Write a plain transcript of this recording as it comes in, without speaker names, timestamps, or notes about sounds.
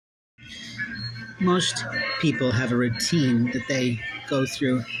Most people have a routine that they go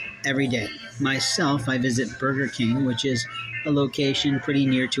through every day. Myself, I visit Burger King, which is a location pretty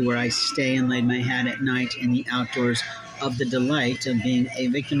near to where I stay and lay my hat at night in the outdoors of the delight of being a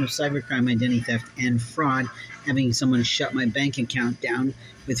victim of cybercrime, identity theft, and fraud, having someone shut my bank account down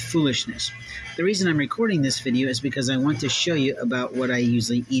with foolishness. The reason I'm recording this video is because I want to show you about what I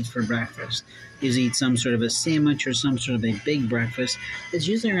usually eat for breakfast. I usually eat some sort of a sandwich or some sort of a big breakfast. It's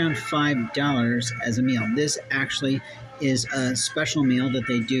usually around $5 as a meal. This actually is a special meal that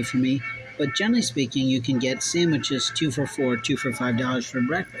they do for me, but generally speaking, you can get sandwiches 2 for $4, 2 for $5 for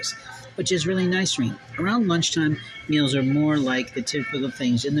breakfast, which is really nice for me. Around lunchtime, meals are more like the typical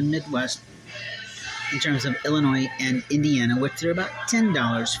things in the Midwest in terms of Illinois and Indiana, which they're about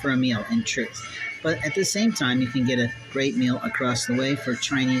 $10 for a meal in truth. But at the same time, you can get a great meal across the way for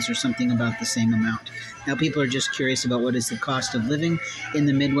Chinese or something about the same amount. Now, people are just curious about what is the cost of living in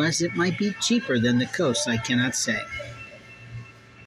the Midwest. It might be cheaper than the coast, I cannot say.